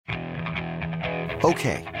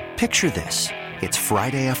Okay, picture this. It's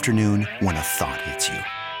Friday afternoon when a thought hits you.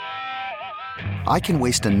 I can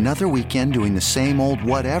waste another weekend doing the same old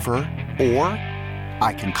whatever, or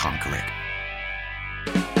I can conquer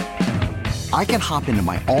it. I can hop into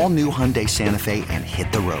my all-new Hyundai Santa Fe and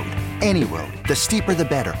hit the road. Any road. The steeper, the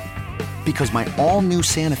better. Because my all-new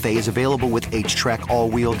Santa Fe is available with H-Track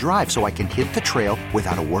all-wheel drive, so I can hit the trail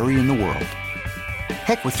without a worry in the world.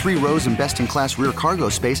 Heck, with 3 rows and best-in-class rear cargo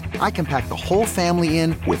space, I can pack the whole family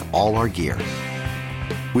in with all our gear.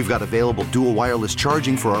 We've got available dual wireless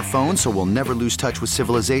charging for our phones, so we'll never lose touch with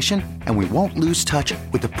civilization, and we won't lose touch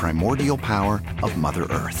with the primordial power of Mother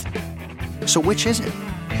Earth. So which is it?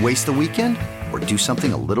 Waste the weekend or do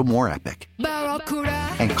something a little more epic?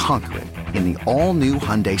 And conquer it in the all-new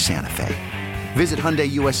Hyundai Santa Fe. Visit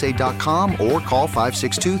HyundaiUSA.com or call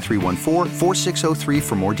 562-314-4603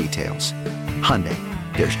 for more details. Hyundai,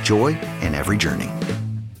 there's joy in every journey.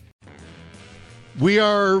 We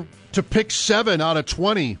are to pick 7 out of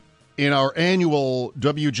 20 in our annual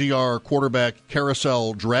WGR quarterback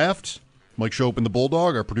carousel draft. Mike Shope and the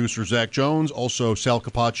Bulldog, our producer Zach Jones, also Sal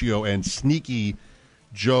Capaccio and sneaky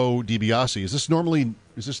Joe DiBiase. Is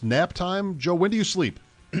this nap time? Joe, when do you sleep?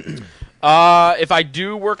 If I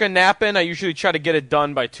do work a nap in, I usually try to get it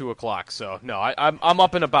done by 2 o'clock. So no, I'm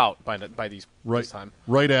up and about by this time.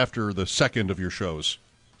 Right after the second of your shows.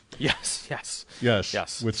 Yes.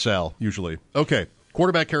 With Sal usually. Okay,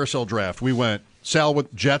 quarterback carousel draft. We went Sal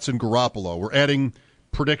with Jets and Garoppolo. We're adding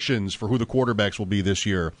predictions for who the quarterbacks will be this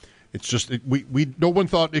year. It's just we no one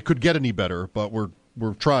thought it could get any better, but we're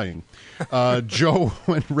trying. Joe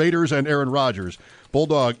went Raiders and Aaron Rodgers.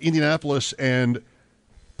 Bulldog, Indianapolis and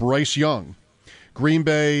Bryce Young. Green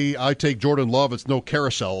Bay, I take Jordan Love. It's no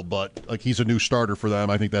carousel, but he's a new starter for them.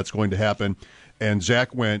 I think that's going to happen. And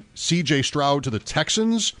Zach went C.J. Stroud to the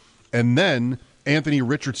Texans, and then Anthony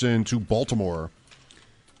Richardson to Baltimore,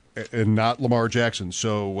 and not Lamar Jackson.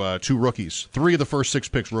 So 2 rookies. 3 of the first 6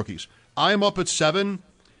 picks rookies. I'm up at 7.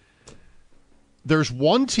 There's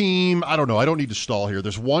one team, I don't know, I don't need to stall here.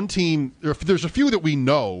 There's one team, there's a few that we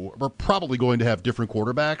know are probably going to have different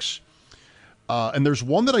quarterbacks. And there's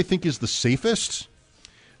one that I think is the safest,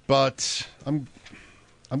 but I'm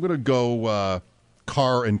going to go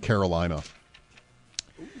Carr and Carolina.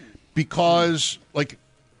 Because,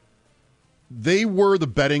 they were the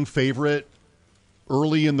betting favorite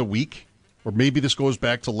early in the week, or maybe this goes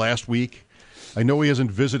back to last week. I know he hasn't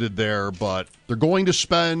visited there, but they're going to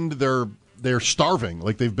spend they're starving.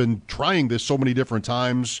 They've been trying this so many different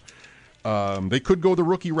times. They could go the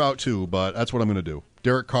rookie route too, but that's what I'm going to do.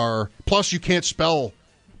 Derek Carr. Plus, you can't spell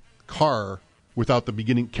Carr without the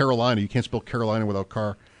beginning Carolina. You can't spell Carolina without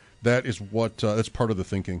Carr. That is that's part of the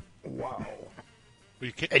thinking. Wow.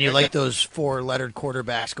 And you like those 4-lettered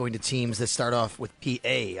quarterbacks going to teams that start off with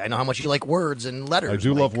P.A. I know how much you like words and letters. I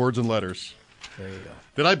do love words and letters. There you go.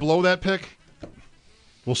 Did I blow that pick?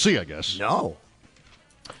 We'll see, I guess. No.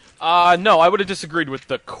 No, I would have disagreed with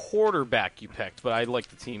the quarterback you picked, but I like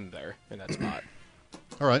the team there in that spot.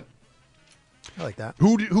 All right. I like that.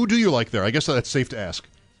 Who do you like there? I guess that's safe to ask.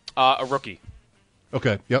 A rookie.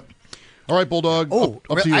 Okay, yep. All right, Bulldog, up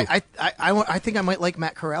to you. I think I might like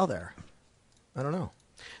Matt Corral there. I don't know.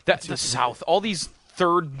 That's the South. All these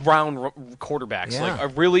third-round quarterbacks. Yeah. Are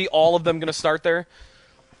really all of them going to start there?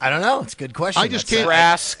 I don't know. It's a good question. I just can't.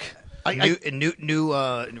 Trask. New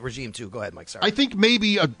regime, too. Go ahead, Mike. Sorry. I think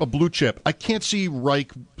maybe a blue chip. I can't see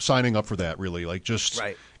Reich signing up for that, really.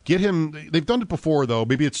 Get him. They've done it before, though.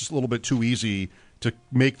 Maybe it's just a little bit too easy to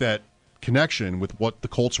make that connection with what the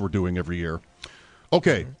Colts were doing every year.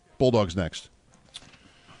 Okay, Bulldogs next.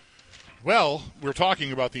 Well, we're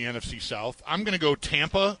talking about the NFC South. I'm going to go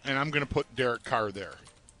Tampa, and I'm going to put Derek Carr there.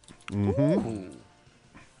 Mm-hmm.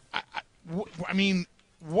 I mean,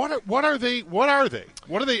 what are they?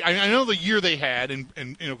 I know the year they had, and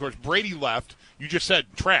of course Brady left. You just said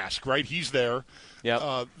Trask, right? He's there.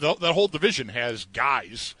 Yeah. That whole division has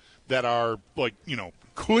guys that are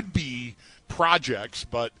could be projects,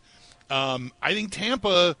 but I think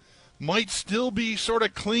Tampa might still be sort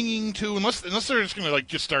of clinging to, unless they're just going to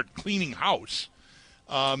just start cleaning house.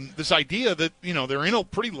 This idea that they're in a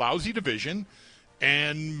pretty lousy division,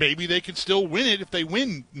 and maybe they could still win it if they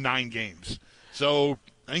win 9 games. So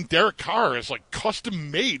I think Derek Carr is custom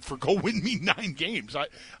made for go win me 9 games.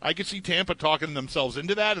 I could see Tampa talking themselves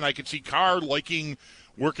into that, and I could see Carr liking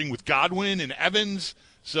working with Godwin and Evans.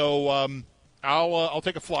 So I'll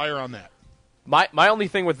take a flyer on that. My only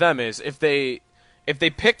thing with them is if they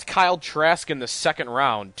picked Kyle Trask in the second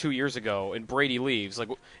round 2 years ago and Brady leaves,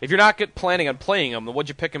 if you're not planning on playing him, then what'd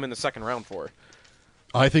you pick him in the second round for?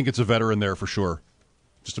 I think it's a veteran there for sure.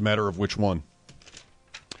 Just a matter of which one.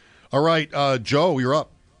 All right, Joe, you're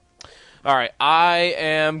up. All right, I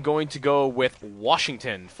am going to go with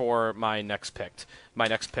Washington for my next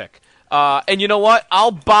pick. And you know what?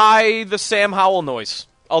 I'll buy the Sam Howell noise.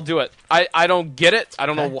 I'll do it. I don't get it. I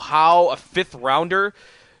don't know how a fifth rounder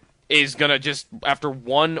is going to just, after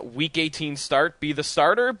one Week 18 start, be the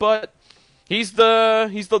starter, but he's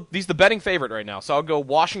the betting favorite right now. So I'll go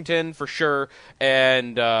Washington for sure,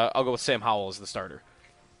 and I'll go with Sam Howell as the starter.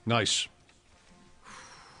 Nice.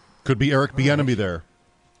 Could be Eric Bieniemy there.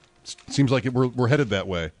 Seems like we're headed that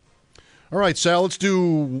way. All right, Sal, let's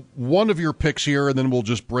do one of your picks here, and then we'll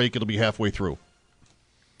just break. It'll be halfway through.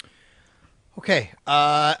 Okay,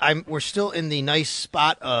 we're still in the nice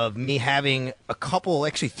spot of me having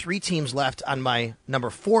actually 3 teams left on my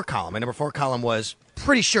number 4 column. My number 4 column was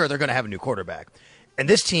pretty sure they're going to have a new quarterback. And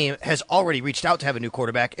this team has already reached out to have a new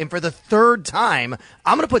quarterback. And for the 3rd time,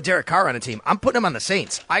 I'm going to put Derek Carr on a team. I'm putting him on the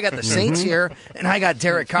Saints. I got the Saints here, and I got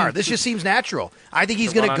Derek Carr. This just seems natural. I think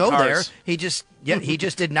he's going to go there. He just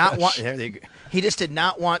did not want. He just did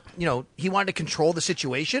not want. He wanted to control the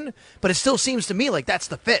situation. But it still seems to me like that's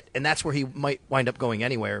the fit, and that's where he might wind up going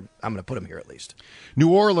anywhere. I'm going to put him here at least.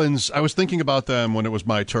 New Orleans. I was thinking about them when it was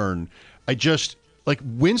my turn.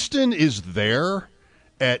 Winston is there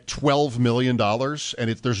at $12 million,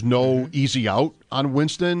 and there's no easy out on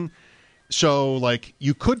Winston. So,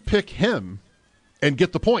 you could pick him and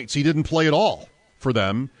get the points. He didn't play at all for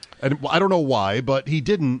them, and I don't know why, but he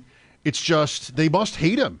didn't. It's just they must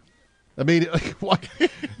hate him. I mean,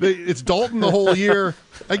 it's Dalton the whole year.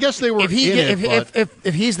 I guess they were if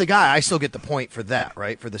he's the guy, I still get the point for that,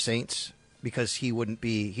 right, for the Saints, because he wouldn't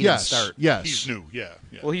be. He didn't start. Yes, he's new. Yeah.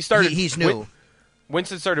 Well, he started. He's new.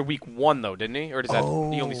 Winston started week 1 though, didn't he? Or does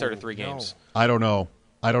he only started 3 games? No.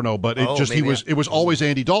 I don't know, but it was always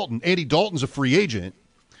Andy Dalton. Andy Dalton's a free agent.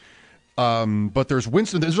 But there's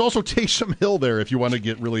Winston. There's also Taysom Hill there if you want to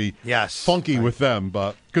get really funky with them.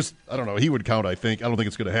 But because I don't know, he would count. I don't think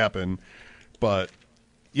it's going to happen. But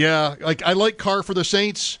yeah, I like Carr for the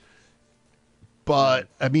Saints. But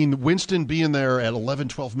I mean, Winston being there at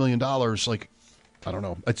 $11-12 million, I don't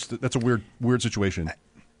know. That's a weird situation.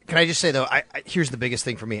 Can I just say, though, here's the biggest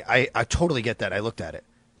thing for me. I totally get that. I looked at it.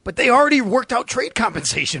 But they already worked out trade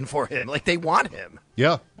compensation for him. They want him.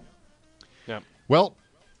 Yeah. Well,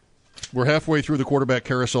 we're halfway through the quarterback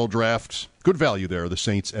carousel drafts. Good value there, the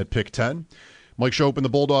Saints at pick 10. Mike Schopp and the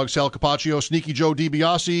Bulldogs, Sal Capaccio, Sneaky Joe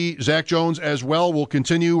DiBiase, Zach Jones as well. We'll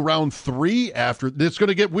continue round 3 after. It's going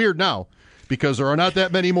to get weird now because there are not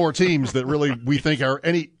that many more teams that really we think have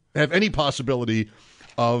any possibility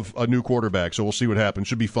of a new quarterback. So we'll see what happens.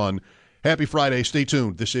 Should be fun. Happy Friday. Stay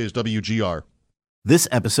tuned. This is WGR. This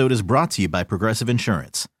episode is brought to you by Progressive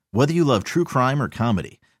Insurance. Whether you love true crime or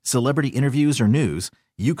comedy, celebrity interviews or news,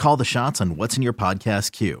 you call the shots on what's in your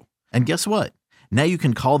podcast queue. And guess what? Now you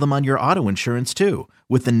can call them on your auto insurance too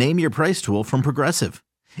with the Name Your Price tool from Progressive.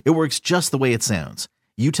 It works just the way it sounds.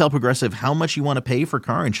 You tell Progressive how much you want to pay for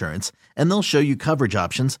car insurance, and they'll show you coverage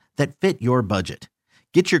options that fit your budget.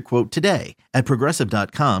 Get your quote today at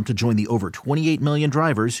Progressive.com to join the over 28 million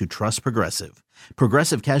drivers who trust Progressive.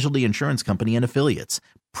 Progressive Casualty Insurance Company and Affiliates.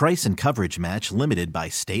 Price and coverage match limited by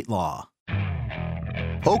state law.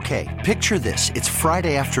 Okay, picture this. It's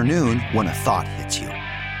Friday afternoon when a thought hits you.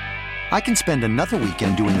 I can spend another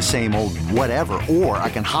weekend doing the same old whatever, or I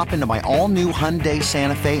can hop into my all-new Hyundai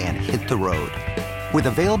Santa Fe and hit the road. With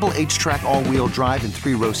available H-Track all-wheel drive and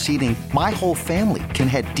 3-row seating, my whole family can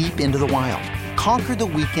head deep into the wild. Conquer the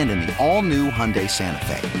weekend in the all-new Hyundai Santa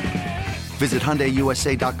Fe. Visit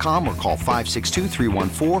HyundaiUSA.com or call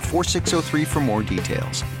 562-314-4603 for more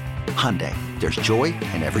details. Hyundai, there's joy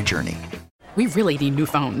in every journey. We really need new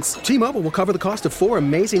phones. T-Mobile will cover the cost of 4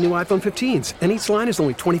 amazing new iPhone 15s, and each line is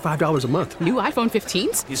only $25 a month. New iPhone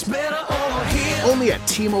 15s? It's better over here. Only at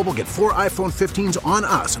T-Mobile, get 4 iPhone 15s on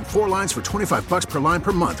us and 4 lines for $25 per line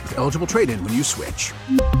per month with eligible trade-in when you switch.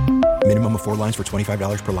 Minimum of 4 lines for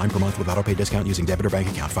 $25 per line per month with autopay discount using debit or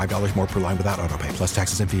bank account. $5 more per line without autopay, plus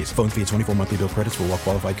taxes and fees. Phone fee at 24 monthly bill credits for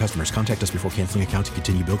well-qualified customers. Contact us before canceling account to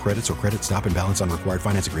continue bill credits or credit stop and balance on required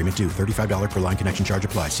finance agreement due. $35 per line connection charge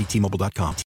applies. See T-Mobile.com.